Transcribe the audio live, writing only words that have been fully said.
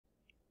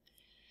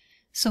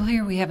So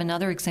here we have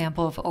another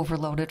example of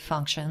overloaded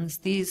functions.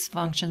 These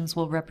functions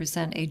will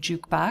represent a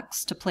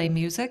jukebox to play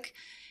music.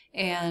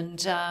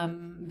 And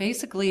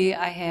basically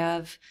I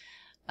have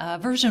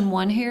version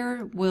 1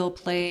 here will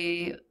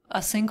play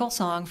a single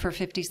song for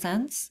 50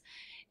 cents.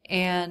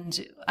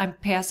 And I'm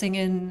passing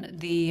in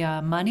the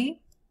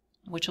money,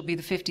 which will be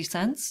the 50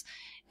 cents,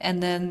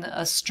 and then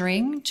a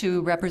string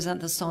to represent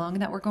the song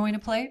that we're going to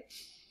play.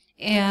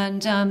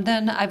 And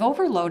then I've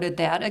overloaded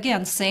that.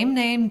 Again, same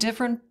name,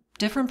 different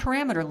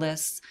parameter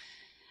lists.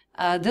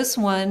 This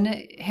one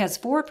has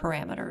 4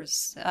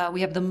 parameters.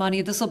 We have the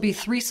money. This will be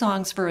 3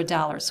 songs for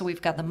 $1. So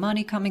we've got the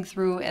money coming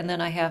through, and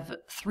then I have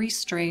 3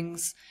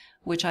 strings,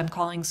 which I'm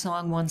calling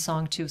song 1,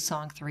 song 2,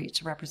 song 3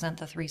 to represent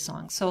the 3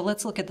 songs. So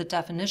let's look at the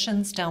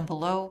definitions down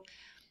below.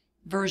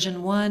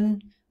 Version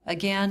 1,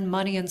 again,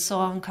 money and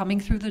song coming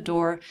through the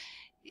door.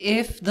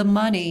 If the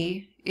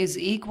money is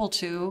equal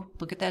to,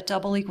 look at that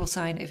double equal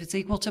sign, if it's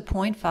equal to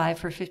 0.5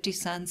 for 50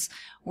 cents,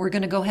 we're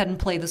going to go ahead and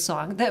play the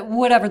song.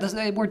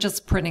 We're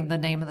just printing the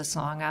name of the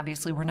song.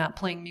 Obviously, we're not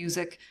playing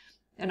music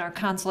in our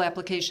console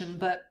application,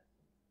 but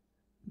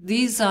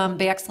these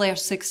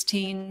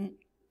 \16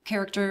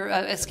 character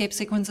escape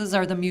sequences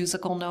are the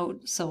musical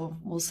note, so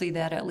we'll see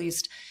that at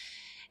least.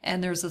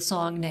 And there's the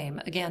song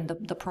name. Again,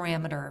 the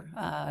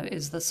parameter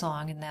is the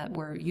song, and that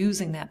we're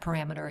using that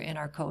parameter in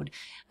our code.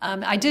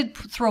 I did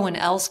throw an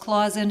else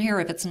clause in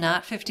here. If it's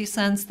not 50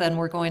 cents, then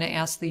we're going to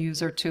ask the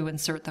user to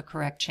insert the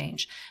correct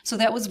change. So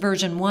that was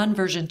version 1.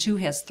 Version 2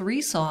 has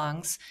 3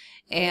 songs.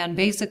 And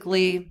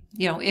basically,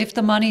 if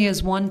the money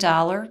is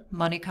 $1,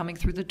 money coming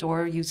through the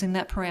door using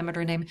that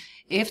parameter name,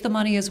 if the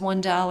money is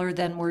 $1,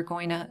 then we're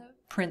going to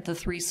print the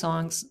 3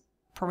 songs,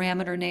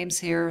 parameter names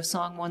here,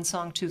 song 1,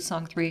 song 2,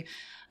 song 3.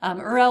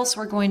 Or else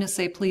we're going to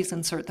say, please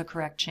insert the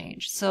correct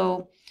change.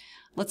 So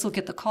let's look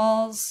at the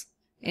calls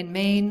in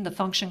main, the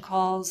function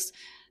calls.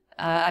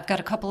 I've got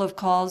a couple of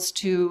calls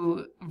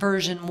to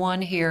version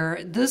 1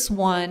 here. This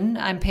one,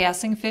 I'm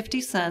passing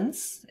 50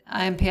 cents.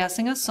 I'm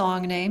passing a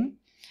song name.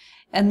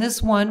 And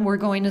this one, we're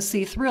going to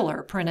see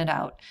Thriller printed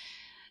out.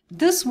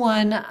 This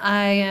one,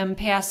 I am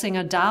passing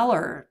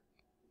 $1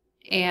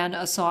 and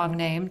a song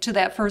name to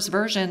that first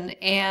version,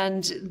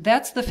 and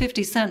that's the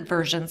 50-cent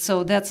version,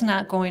 so that's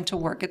not going to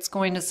work. It's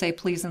going to say,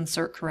 please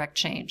insert correct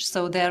change.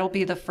 So that'll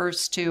be the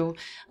first 2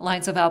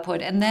 lines of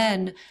output. And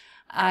then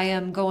I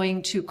am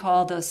going to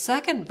call the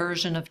second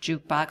version of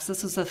Jukebox.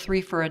 This is a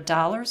 3 for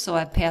 $1, so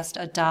I've passed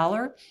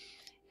 $1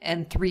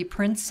 and 3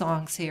 print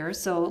songs here.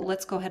 So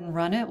let's go ahead and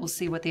run it. We'll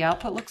see what the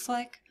output looks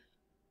like.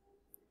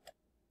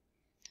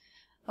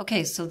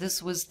 Okay, so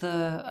this was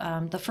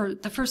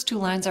the first 2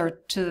 lines are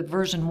to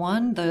version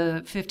 1,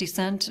 the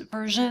 50-cent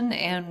version,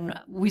 and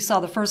we saw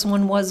the first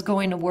one was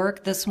going to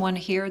work. This one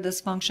here, this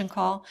function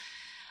call.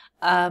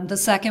 The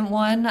second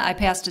one, I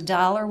passed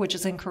 $1, which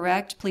is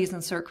incorrect. Please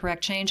insert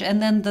correct change.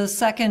 And then the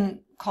second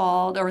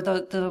call, or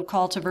the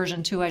call to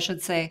version 2, I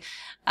should say,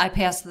 I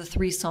passed the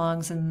 3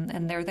 songs,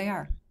 and there they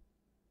are.